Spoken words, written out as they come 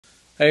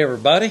Hey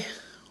everybody,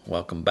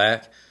 welcome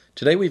back.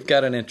 Today we've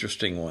got an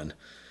interesting one.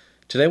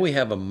 Today we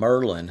have a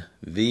Merlin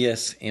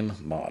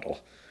VSM model.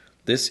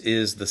 This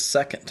is the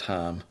second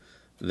time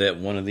that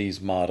one of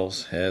these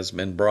models has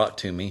been brought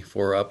to me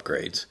for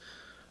upgrades.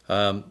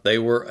 They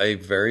were a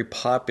very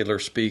popular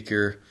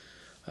speaker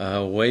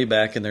way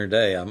back in their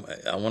day.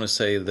 I want to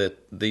say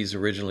that these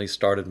originally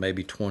started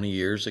maybe 20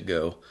 years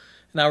ago.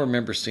 And I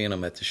remember seeing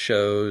them at the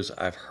shows.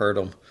 I've heard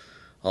them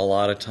a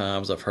lot of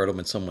times. I've heard them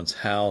in someone's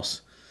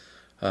house.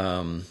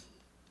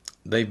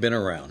 They've been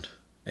around,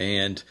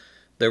 and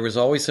there was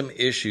always some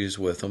issues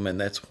with them,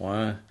 and that's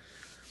why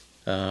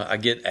I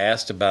get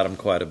asked about them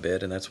quite a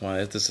bit, and that's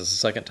why this is the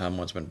second time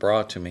one's been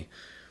brought to me.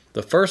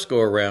 The first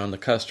go around, the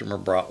customer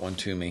brought one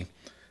to me,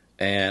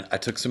 and I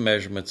took some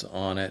measurements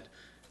on it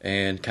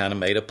and kind of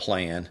made a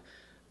plan.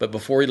 But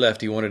before he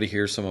left, he wanted to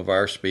hear some of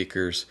our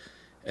speakers,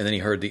 and then he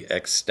heard the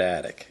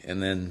ecstatic,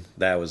 and then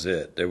that was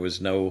it. He was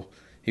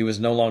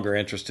no longer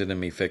interested in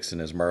me fixing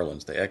his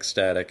Merlins. The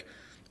ecstatic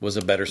was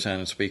a better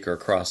sounding speaker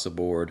across the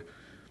board.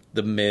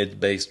 The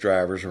mid-bass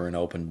drivers were an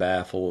open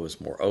baffle. It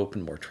was more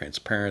open, more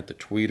transparent. The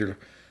tweeter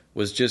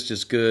was just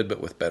as good,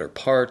 but with better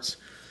parts.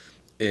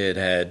 It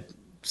had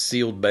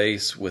sealed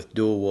bass with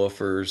dual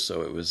woofers,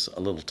 so it was a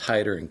little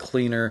tighter and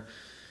cleaner.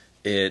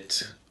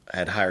 It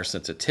had higher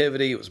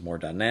sensitivity. It was more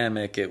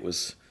dynamic. It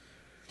was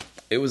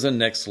a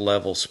next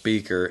level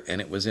speaker,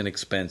 and it was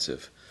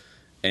inexpensive.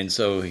 And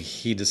so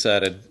he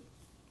decided,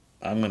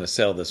 I'm going to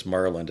sell this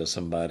Merlin to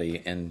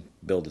somebody and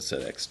build a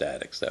set of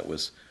ecstatics. That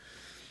was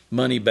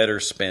money better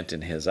spent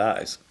in his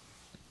eyes.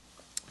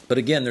 But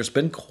again, there's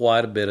been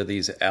quite a bit of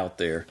these out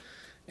there,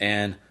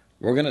 and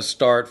we're going to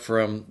start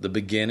from the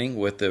beginning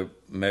with the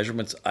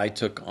measurements I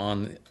took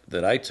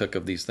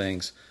of these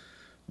things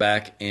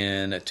back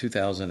in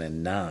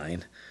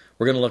 2009.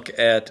 We're going to look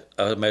at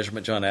a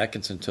measurement John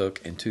Atkinson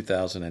took in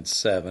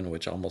 2007,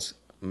 which almost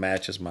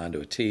matches mine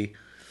to a T.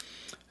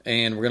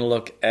 And we're going to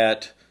look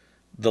at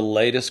the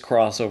latest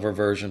crossover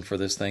version for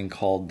this thing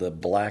called the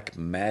Black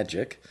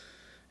Magic.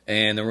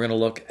 And then we're going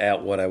to look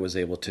at what I was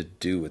able to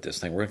do with this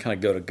thing. We're going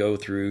to kind of go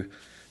through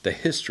the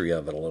history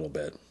of it a little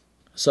bit.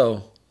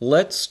 So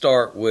let's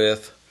start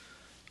with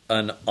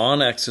an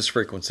on-axis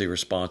frequency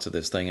response of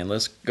this thing. And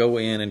let's go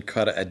in and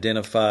try to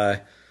identify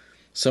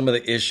some of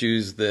the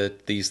issues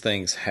that these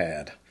things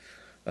had.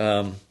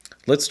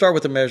 Let's start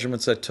with the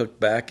measurements I took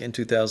back in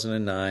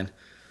 2009.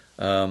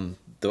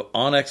 The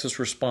on-axis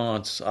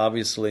response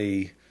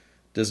obviously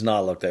does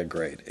not look that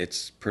great.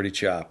 It's pretty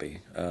choppy.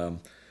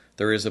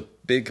 There is a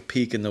big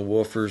peak in the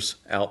woofer's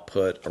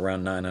output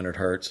around 900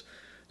 hertz.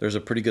 There's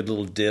a pretty good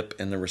little dip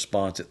in the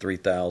response at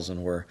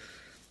 3000 where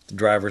the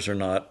drivers are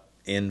not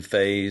in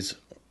phase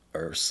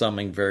or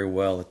summing very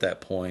well at that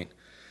point.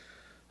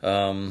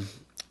 And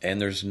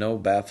there's no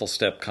baffle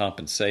step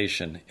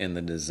compensation in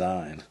the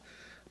design.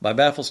 By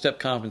baffle step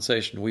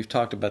compensation, we've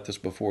talked about this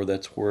before.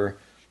 That's where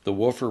the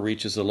woofer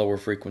reaches a lower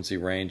frequency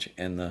range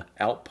and the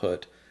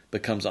output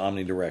becomes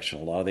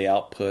omnidirectional. A lot of the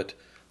output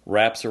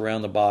wraps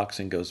around the box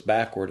and goes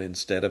backward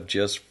instead of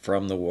just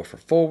from the woofer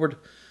forward.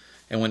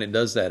 And when it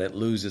does that, it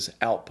loses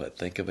output.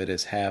 Think of it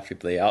as half of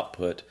the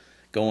output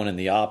going in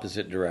the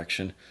opposite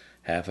direction,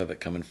 half of it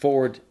coming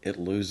forward. It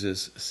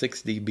loses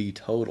 6 dB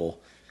total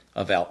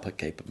of output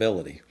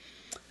capability.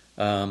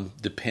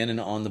 Depending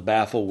on the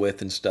baffle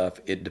width and stuff,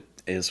 it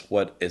is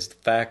what is the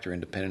factor,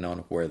 and depending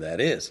on where that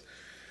is.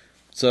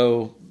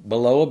 So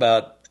below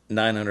about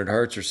 900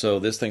 hertz or so,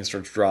 this thing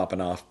starts dropping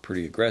off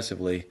pretty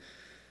aggressively.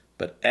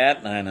 But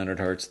at 900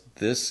 hertz,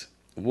 this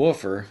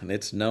woofer, and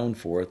it's known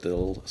for it, the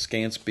little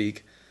ScanSpeak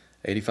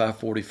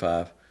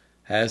 8545,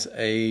 has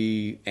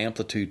a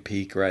amplitude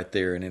peak right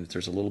there, and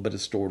there's a little bit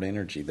of stored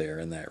energy there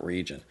in that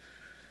region,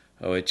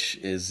 which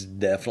is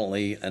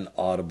definitely an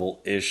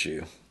audible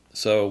issue.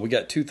 So we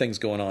got two things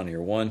going on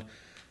here. One,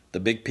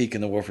 the big peak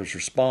in the woofer's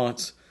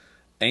response,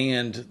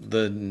 and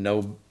the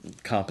no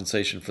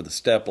compensation for the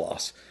step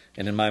loss.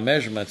 And in my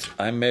measurements,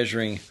 I'm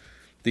measuring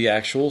the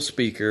actual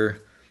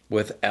speaker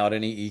without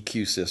any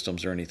EQ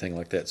systems or anything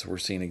like that. So we're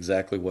seeing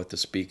exactly what the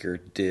speaker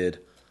did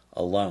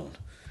alone.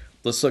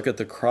 Let's look at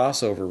the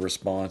crossover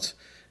response,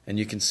 and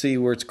you can see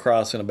where it's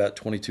crossing about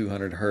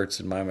 2200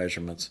 hertz in my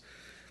measurements.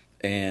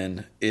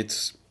 And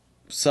its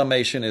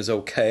summation is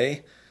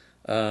okay.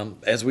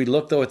 As we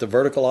look, though, at the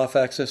vertical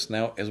off-axis,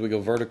 now as we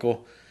go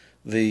vertical,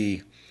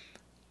 the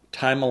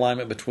time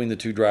alignment between the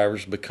two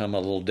drivers become a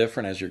little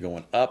different as you're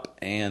going up,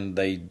 and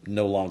they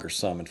no longer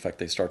sum. In fact,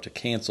 they start to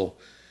cancel.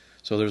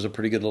 So there's a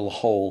pretty good little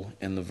hole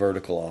in the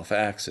vertical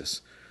off-axis.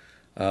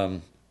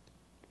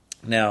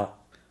 Now,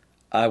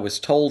 I was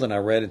told, and I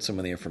read in some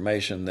of the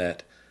information,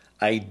 that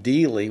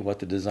ideally what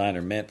the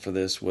designer meant for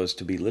this was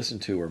to be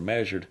listened to or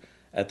measured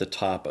at the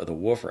top of the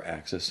woofer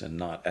axis and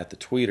not at the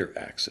tweeter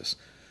axis.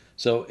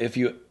 So if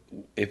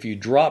you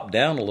drop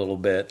down a little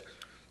bit,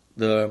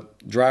 the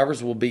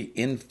drivers will be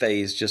in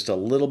phase just a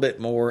little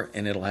bit more,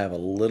 and it'll have a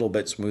little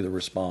bit smoother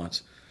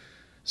response.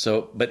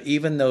 So, but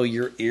even though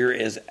your ear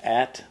is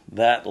at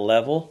that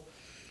level,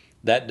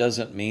 that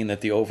doesn't mean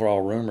that the overall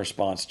room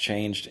response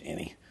changed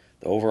any.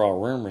 the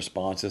overall room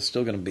response is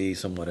still going to be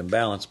somewhat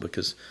imbalanced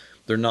because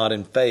they're not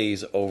in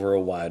phase over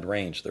a wide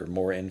range. They're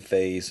more in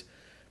phase,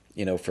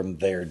 from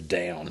there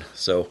down.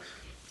 So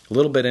a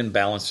little bit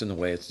imbalanced in the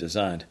way it's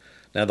designed.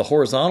 Now the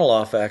horizontal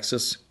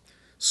off-axis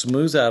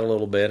smooths out a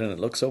little bit and it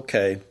looks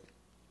okay.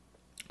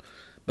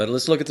 But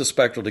let's look at the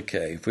spectral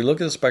decay. If we look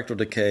at the spectral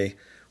decay,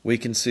 we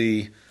can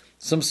see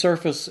some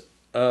surface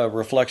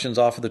reflections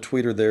off of the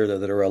tweeter there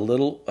that are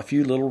a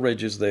few little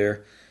ridges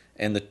there.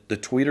 And the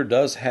tweeter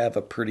does have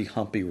a pretty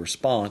humpy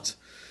response.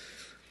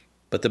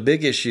 But the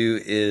big issue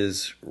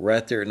is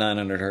right there at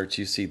 900 hertz,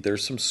 you see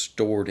there's some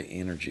stored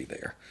energy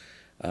there.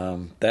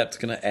 That's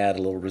going to add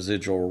a little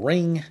residual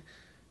ring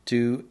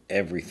to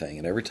everything.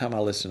 And every time I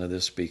listen to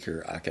this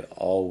speaker, I could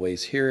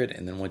always hear it.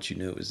 And then once you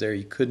knew it was there,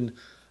 you couldn't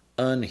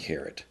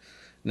unhear it.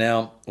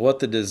 Now, what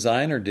the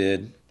designer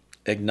did,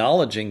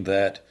 acknowledging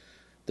that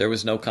there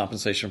was no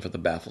compensation for the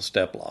baffle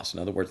step loss. In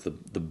other words,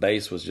 the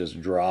bass was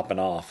just dropping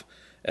off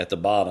at the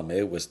bottom.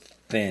 It was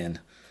thin.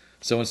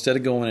 So instead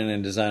of going in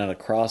and designing a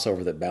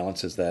crossover that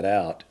balances that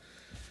out,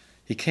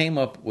 he came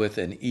up with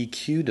an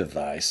EQ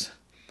device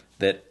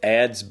that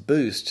adds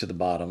boost to the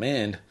bottom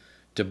end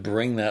to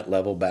bring that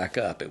level back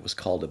up. It was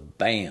called a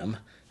BAM,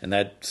 and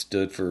that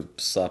stood for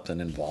something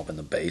involving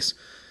the bass.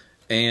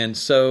 And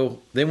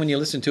so then when you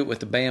listen to it with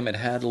the BAM, it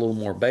had a little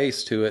more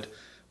bass to it,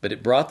 but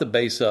it brought the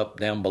bass up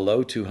down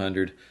below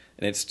 200,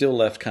 and it still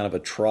left kind of a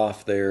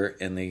trough there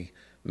in the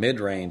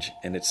mid-range,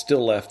 and it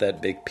still left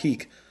that big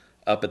peak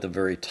up at the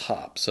very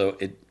top. So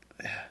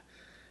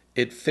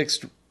it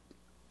fixed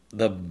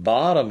the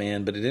bottom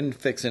end, but it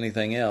didn't fix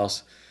anything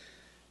else.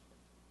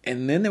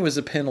 And then there was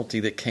a penalty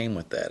that came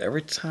with that.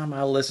 Every time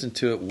I listened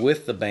to it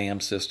with the BAM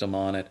system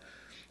on it,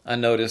 I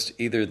noticed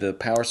either the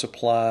power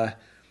supply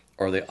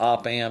or the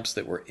op amps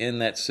that were in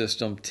that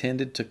system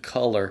tended to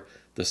color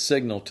the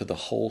signal to the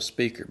whole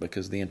speaker,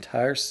 because the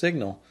entire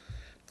signal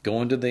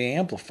going to the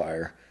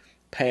amplifier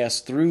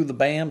passed through the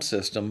BAM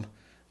system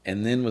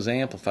and then was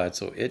amplified.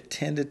 So it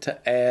tended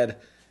to add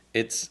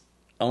its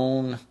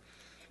own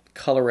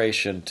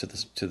coloration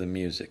to the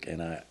music,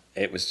 and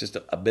it was just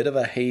a bit of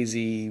a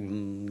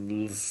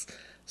hazy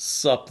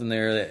something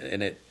there,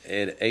 and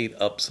it ate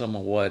up some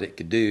of what it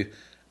could do.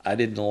 I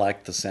didn't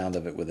like the sound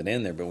of it with it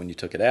in there, but when you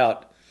took it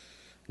out,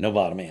 no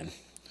bottom end.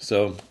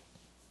 So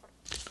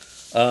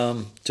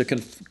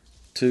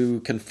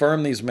to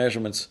confirm these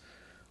measurements,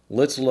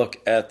 let's look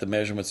at the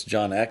measurements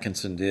John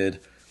Atkinson did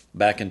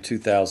back in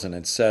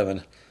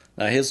 2007.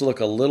 Now his look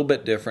a little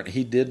bit different.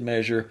 He did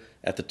measure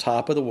at the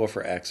top of the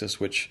woofer axis,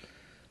 which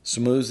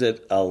smooths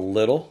it a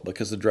little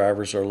because the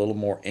drivers are a little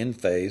more in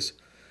phase.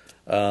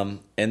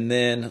 And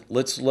then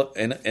let's look,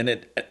 and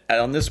it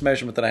on this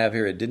measurement that I have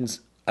here,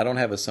 I don't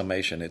have a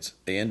summation. It's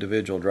the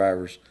individual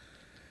drivers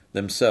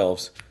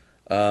themselves.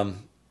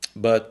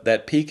 But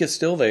that peak is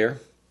still there,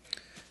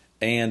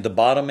 and the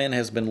bottom end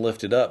has been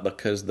lifted up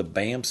because the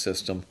BAM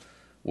system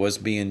was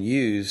being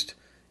used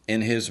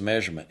in his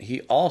measurement.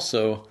 He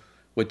also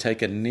would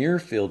take a near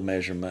field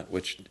measurement,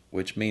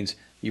 which means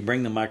you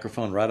bring the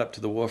microphone right up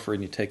to the woofer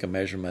and you take a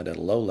measurement at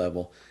a low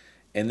level,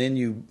 and then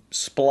you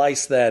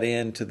splice that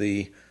into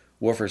the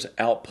woofer's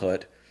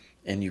output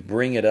and you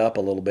bring it up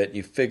a little bit. And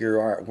you figure,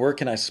 all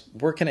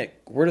right,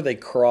 where do they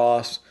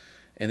cross?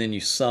 And then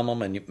you sum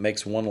them and it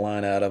makes one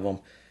line out of them.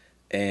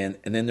 And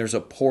then there's a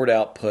port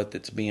output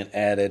that's being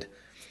added.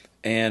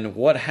 And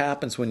what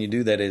happens when you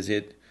do that is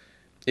it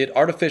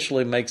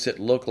artificially makes it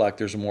look like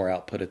there's more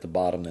output at the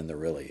bottom than there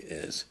really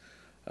is.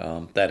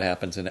 That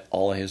happens in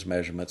all of his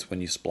measurements when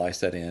you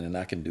splice that in, and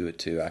I can do it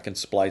too. I can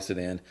splice it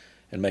in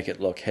and make it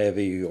look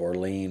heavy or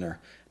lean, or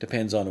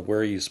depends on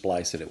where you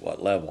splice it at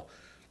what level.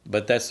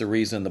 But that's the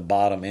reason the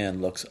bottom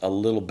end looks a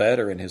little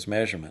better in his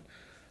measurement.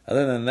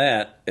 Other than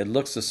that, it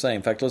looks the same.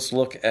 In fact, let's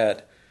look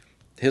at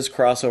his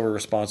crossover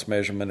response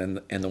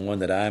measurement and the one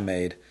that I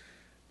made.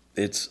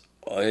 It's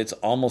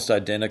almost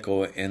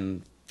identical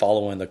in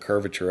following the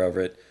curvature of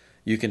it.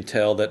 You can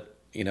tell that,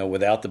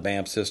 without the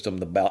BAM system,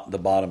 the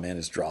bottom end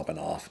is dropping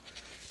off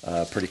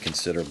pretty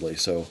considerably.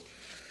 So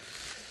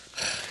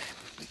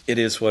it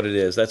is what it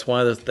is. That's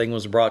why the thing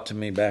was brought to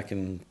me back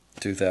in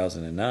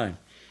 2009.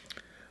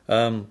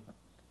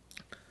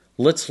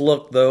 Let's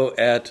look, though,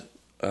 at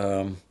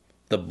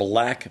the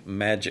Black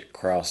Magic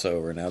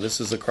crossover. Now, this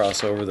is a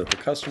crossover that the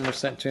customer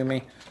sent to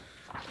me,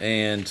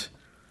 and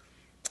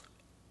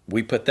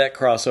we put that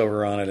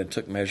crossover on it and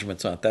took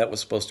measurements on it. That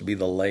was supposed to be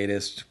the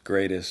latest,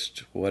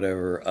 greatest,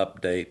 whatever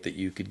update that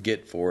you could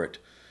get for it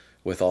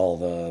with all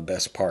the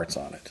best parts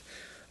on it.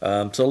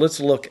 So let's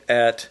look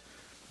at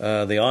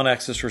the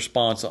on-axis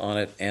response on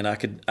it, and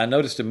I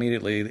noticed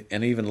immediately,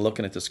 and even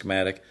looking at the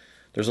schematic,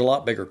 there's a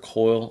lot bigger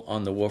coil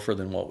on the woofer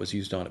than what was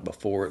used on it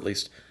before. At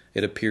least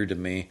it appeared to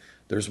me.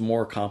 There's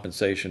more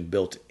compensation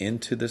built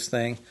into this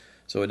thing,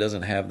 so it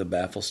doesn't have the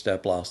baffle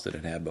step loss that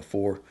it had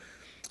before.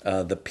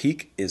 The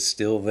peak is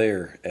still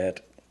there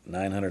at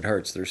 900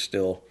 hertz. There's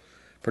still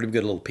pretty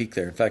good little peak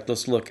there. In fact,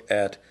 let's look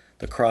at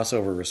the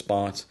crossover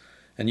response,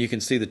 and you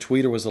can see the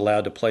tweeter was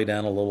allowed to play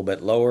down a little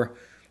bit lower.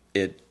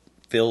 It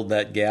filled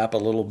that gap a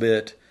little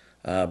bit,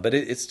 but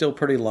it's still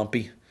pretty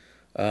lumpy.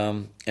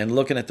 And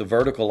looking at the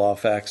vertical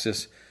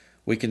off-axis,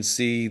 we can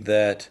see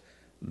that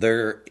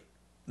they're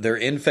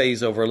in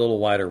phase over a little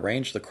wider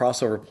range. The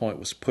crossover point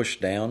was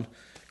pushed down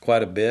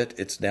quite a bit.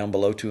 It's down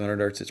below 200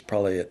 hertz. It's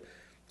probably at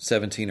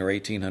 17 or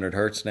 1800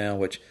 hertz now,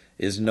 which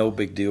is no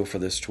big deal for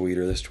this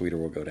tweeter. This tweeter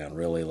will go down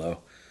really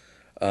low.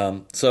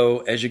 So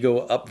as you go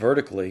up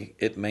vertically,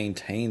 it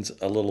maintains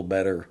a little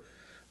better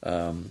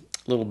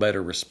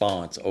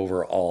response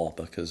overall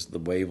because the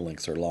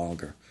wavelengths are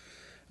longer.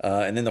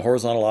 And then the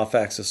horizontal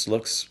off-axis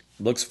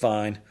looks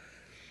fine.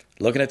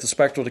 Looking at the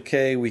spectral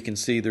decay, we can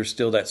see there's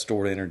still that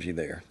stored energy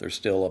there. There's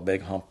still a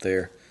big hump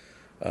there.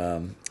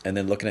 And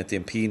then looking at the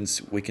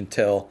impedance, we can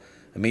tell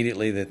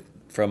immediately that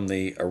from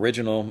the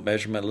original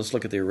measurement, let's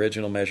look at the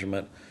original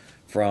measurement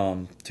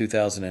from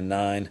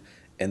 2009,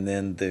 and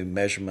then the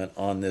measurement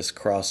on this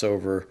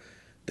crossover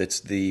that's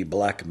the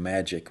Black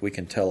Magic. We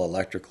can tell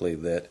electrically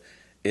that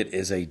it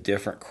is a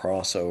different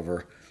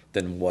crossover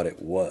than what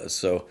it was.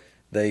 So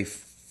they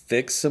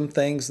fixed some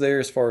things there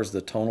as far as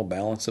the tonal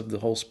balance of the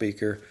whole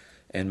speaker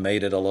and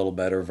made it a little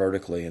better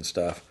vertically and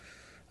stuff.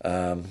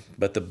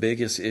 But the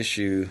biggest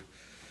issue,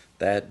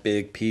 that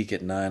big peak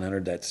at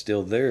 900, that's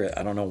still there.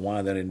 I don't know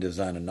why they didn't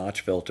design a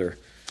notch filter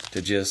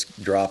to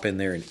just drop in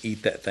there and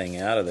eat that thing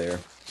out of there.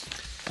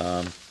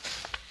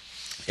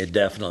 It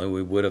definitely,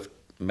 we would have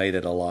made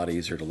it a lot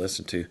easier to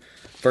listen to.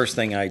 First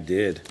thing I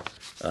did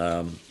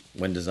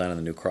when designing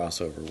the new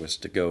crossover was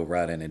to go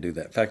right in and do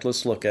that. In fact,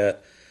 let's look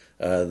at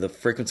the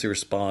frequency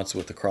response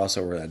with the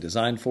crossover I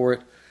designed for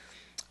it.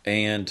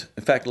 And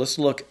in fact, let's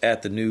look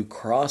at the new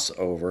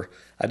crossover.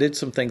 I did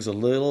some things a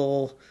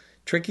little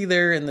tricky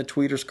there in the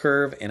tweeter's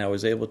curve, and I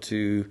was able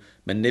to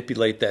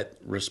manipulate that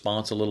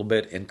response a little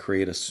bit and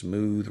create a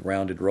smooth,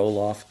 rounded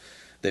roll-off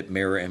that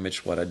mirror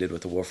imaged what I did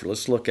with the woofer.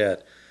 Let's look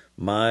at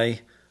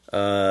my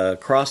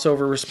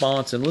crossover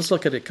response, and let's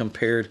look at it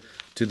compared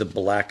to the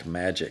Black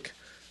Magic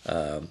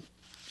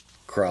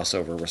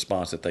crossover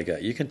response that they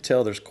got. You can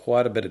tell there's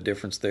quite a bit of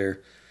difference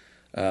there.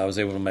 I was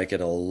able to make it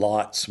a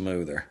lot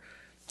smoother.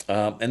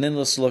 And then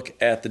let's look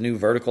at the new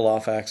vertical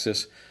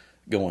off-axis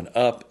going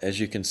up. As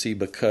you can see,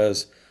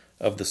 because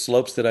of the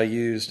slopes that I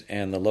used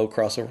and the low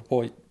crossover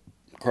point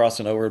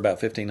crossing over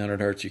about 1500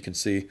 hertz, you can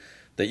see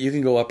that you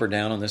can go up or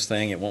down on this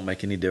thing. It won't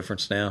make any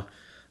difference now.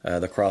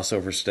 The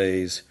crossover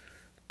stays.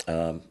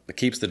 It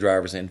keeps the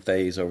drivers in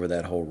phase over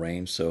that whole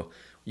range. So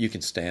you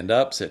can stand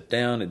up, sit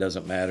down. It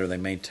doesn't matter. They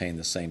maintain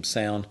the same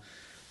sound.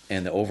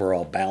 And the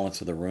overall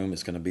balance of the room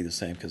is going to be the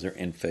same because they're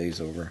in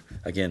phase over,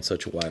 again,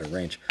 such a wider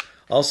range.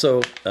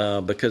 Also,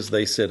 because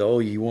they said, oh,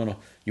 you want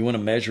to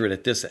measure it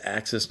at this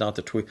axis, not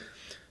the tweet.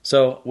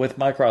 So with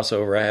my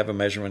crossover, I have a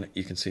measurement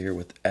you can see here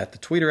at the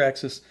tweeter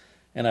axis,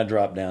 and I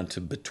drop down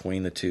to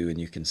between the two, and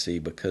you can see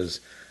because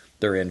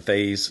they're in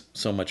phase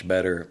so much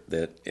better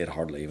that it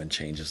hardly even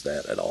changes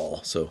that at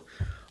all. So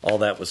all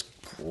that was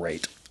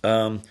great.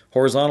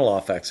 Horizontal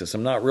off axis,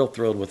 I'm not real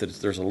thrilled with it.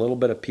 There's a little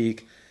bit of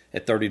peak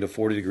at 30 to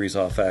 40 degrees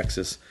off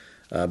axis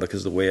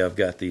because of the way I've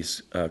got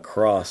these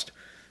crossed.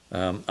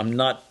 I'm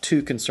not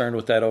too concerned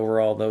with that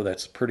overall, though.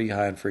 That's pretty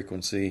high in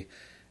frequency,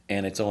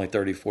 and it's only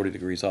 30, 40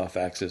 degrees off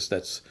axis.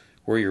 That's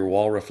where your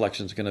wall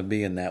reflection is going to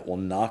be, and that will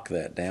knock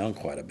that down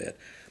quite a bit.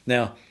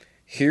 Now,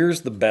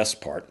 here's the best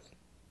part.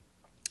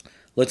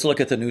 Let's look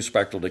at the new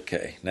spectral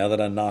decay. Now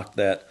that I knocked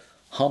that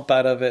hump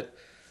out of it,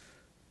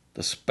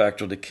 the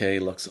spectral decay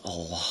looks a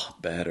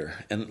lot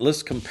better. And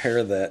let's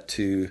compare that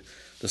to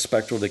the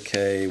spectral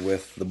decay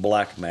with the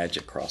Black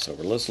Magic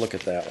crossover. Let's look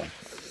at that one.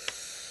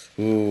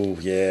 Ooh,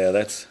 yeah,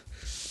 that's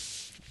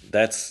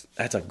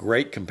a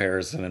great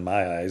comparison in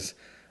my eyes.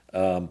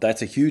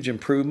 That's a huge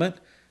improvement,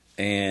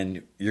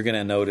 and you're going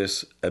to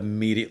notice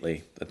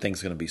immediately that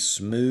thing's going to be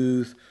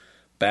smooth,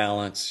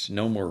 balanced,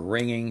 no more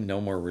ringing,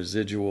 no more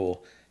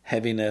residual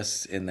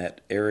heaviness in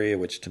that area,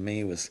 which to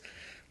me was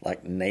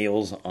like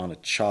nails on a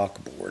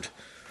chalkboard.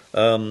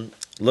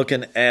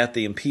 Looking at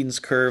the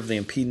impedance curve, the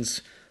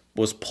impedance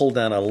was pulled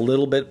down a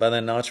little bit by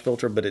that notch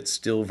filter, but it's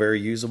still very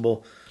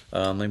usable.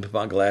 Let me put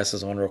my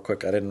glasses on real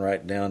quick. I didn't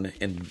write down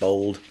in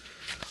bold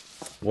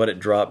what it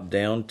dropped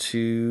down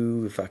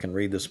to. If I can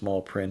read the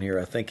small print here,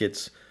 I think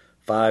it's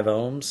 5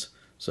 ohms.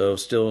 So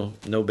still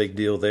no big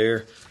deal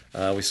there.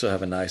 We still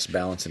have a nice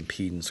balance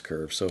impedance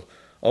curve. So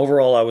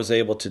overall, I was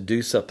able to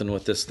do something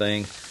with this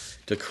thing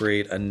to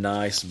create a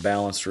nice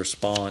balanced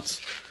response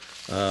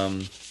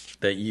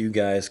that you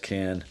guys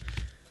can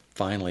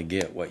finally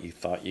get what you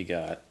thought you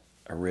got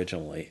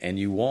originally. And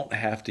you won't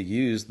have to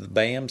use the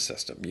BAM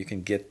system. You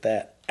can get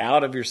that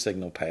out of your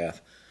signal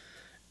path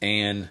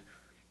and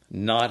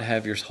not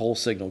have your whole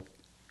signal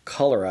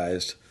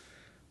colorized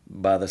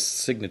by the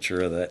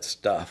signature of that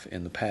stuff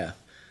in the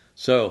path.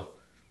 So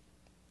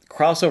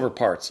crossover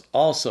parts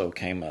also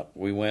came up.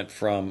 We went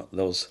from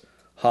those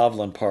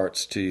Hovland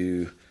parts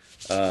to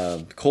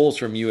coils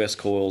from US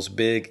Coils,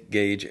 big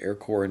gauge air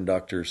core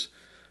inductors,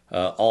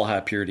 all high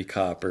purity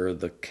copper.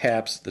 The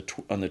caps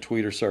on the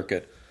tweeter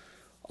circuit,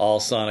 all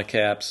Sonic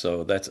caps,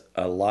 so that's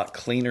a lot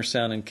cleaner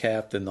sounding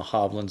cap than the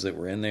Hovlands that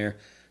were in there.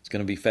 It's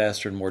going to be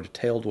faster and more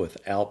detailed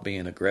without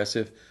being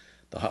aggressive.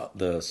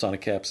 The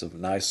Sonic cap's a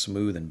nice,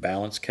 smooth, and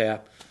balanced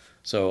cap.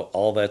 So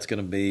all that's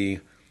going to be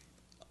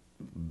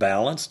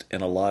balanced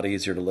and a lot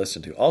easier to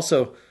listen to.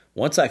 Also,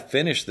 once I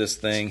finish this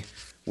thing,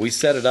 we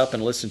set it up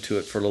and listened to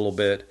it for a little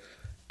bit.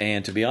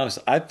 And to be honest,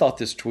 I thought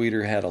this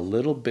tweeter had a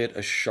little bit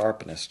of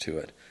sharpness to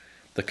it.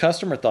 The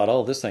customer thought,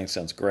 oh, this thing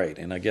sounds great.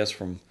 And I guess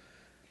from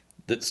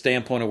the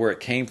standpoint of where it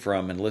came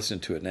from and listening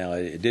to it now,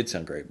 it did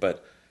sound great.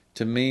 But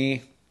to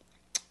me,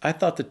 I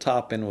thought the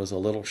top end was a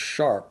little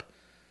sharp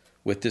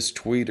with this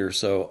tweeter.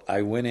 So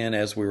I went in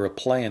as we were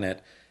playing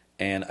it,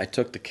 and I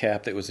took the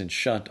cap that was in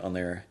shunt on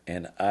there,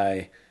 and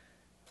I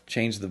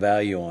changed the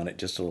value on it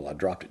just a little. I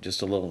dropped it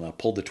just a little, and I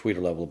pulled the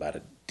tweeter level about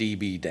a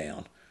dB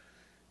down.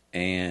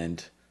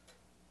 And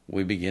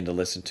we began to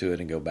listen to it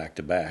and go back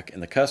to back.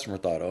 And the customer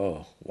thought,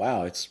 oh,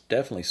 wow, it's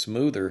definitely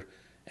smoother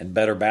and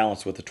better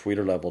balanced with the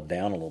tweeter level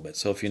down a little bit.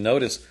 So if you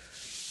notice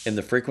in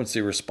the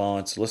frequency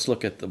response, let's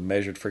look at the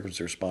measured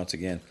frequency response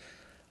again.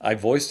 I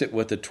voiced it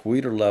with the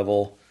tweeter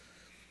level,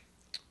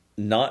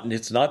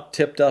 it's not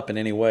tipped up in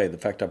any way. In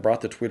fact, I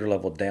brought the tweeter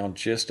level down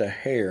just a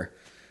hair,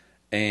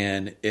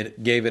 and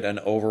it gave it an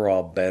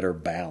overall better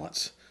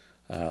balance.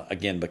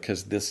 Again,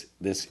 because this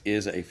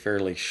is a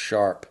fairly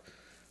sharp,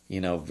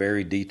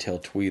 very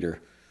detailed tweeter.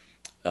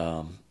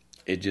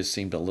 It just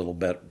seemed a little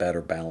bit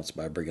better balanced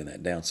by bringing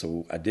that down.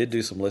 So I did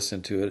do some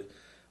listening to it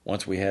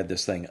once we had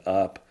this thing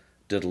up,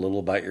 did a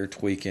little by ear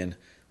tweaking.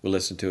 We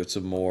listened to it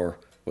some more,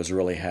 was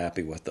really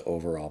happy with the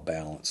overall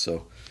balance.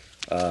 So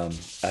I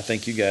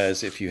think you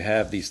guys, if you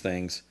have these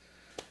things,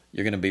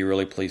 you're going to be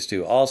really pleased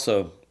too.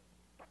 Also,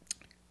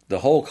 the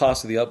whole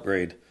cost of the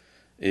upgrade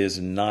is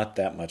not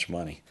that much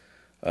money.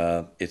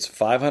 It's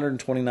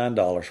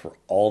 $529 for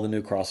all the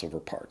new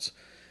crossover parts.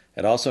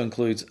 It also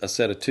includes a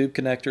set of tube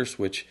connectors,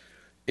 which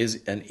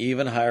is an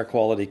even higher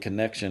quality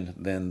connection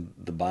than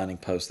the binding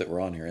posts that were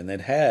on here. And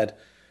it had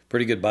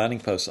pretty good binding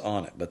posts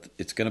on it, but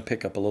it's going to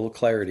pick up a little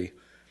clarity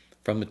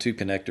from the tube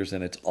connectors,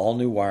 and it's all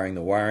new wiring.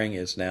 The wiring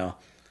is now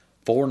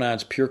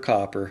 4/9 pure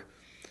copper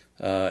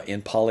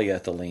in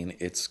polyethylene.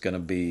 It's going to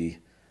be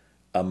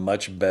a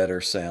much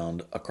better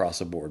sound across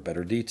the board,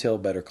 better detail,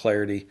 better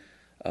clarity.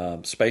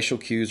 Spatial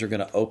cues are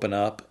going to open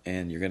up,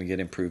 and you're going to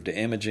get improved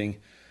imaging,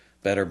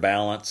 better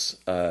balance,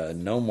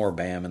 no more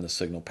BAM in the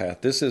signal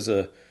path. This is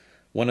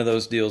one of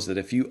those deals that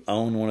if you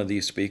own one of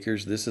these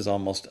speakers, this is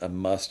almost a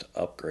must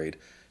upgrade,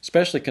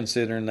 especially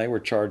considering they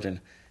were charging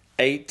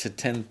 $8,000 to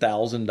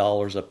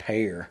 $10,000 a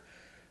pair.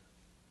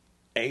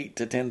 $8,000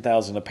 to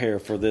 $10,000 a pair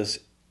for this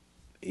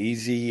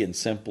easy and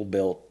simple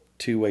built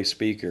two-way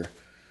speaker.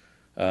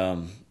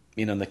 And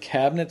the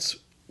cabinets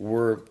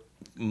were,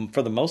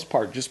 for the most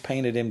part, just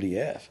painted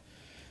MDF.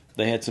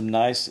 They had some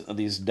nice,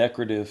 these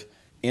decorative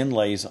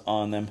inlays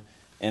on them.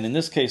 And in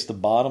this case, the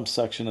bottom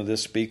section of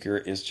this speaker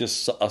is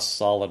just a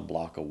solid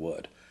block of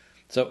wood.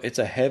 So it's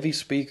a heavy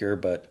speaker,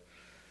 but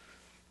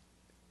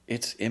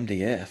it's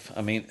MDF.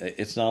 I mean,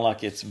 it's not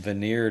like it's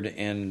veneered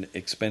in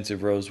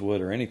expensive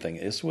rosewood or anything.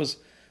 This was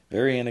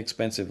very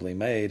inexpensively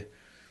made.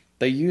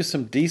 They used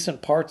some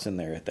decent parts in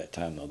there at that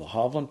time, though. The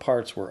Hovland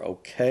parts were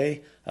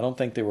okay. I don't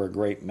think they were a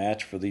great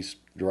match for these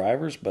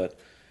drivers, but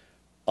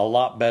a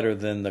lot better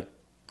than the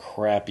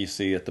crap you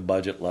see at the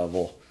budget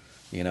level,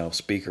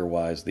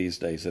 speaker-wise these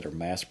days that are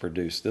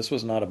mass-produced. This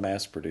was not a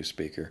mass-produced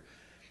speaker.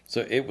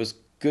 So it was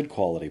good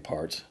quality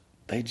parts.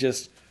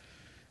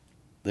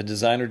 The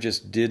designer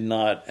just did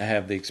not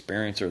have the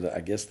experience or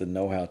the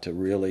know-how to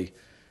really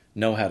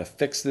know how to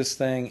fix this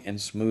thing and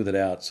smooth it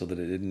out so that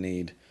it didn't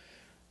need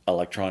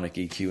electronic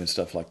EQ and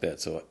stuff like that.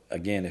 So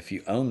again, if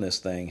you own this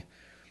thing,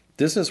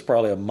 this is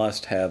probably a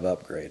must-have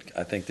upgrade.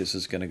 I think this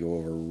is going to go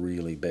over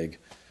really big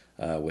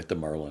with the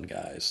Merlin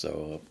guys.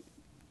 So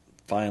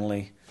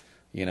finally,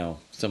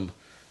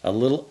 a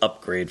little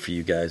upgrade for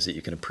you guys that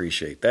you can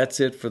appreciate. That's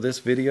it for this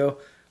video.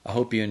 I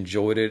hope you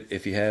enjoyed it.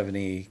 If you have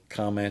any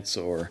comments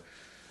or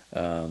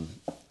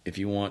if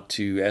you want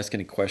to ask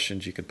any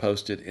questions, you can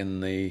post it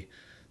in the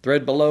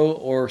thread below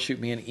or shoot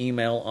me an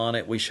email on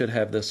it. We should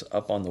have this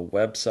up on the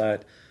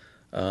website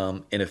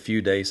in a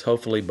few days,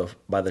 hopefully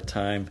by the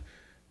time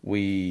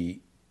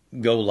we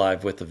go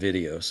live with the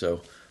video.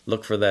 So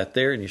look for that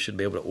there, and you should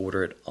be able to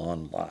order it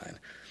online.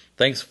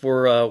 Thanks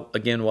for,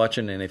 again,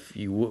 watching, and if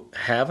you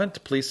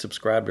haven't, please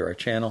subscribe to our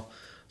channel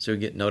so you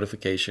get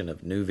notification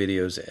of new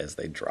videos as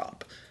they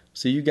drop.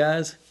 See you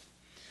guys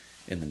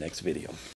in the next video.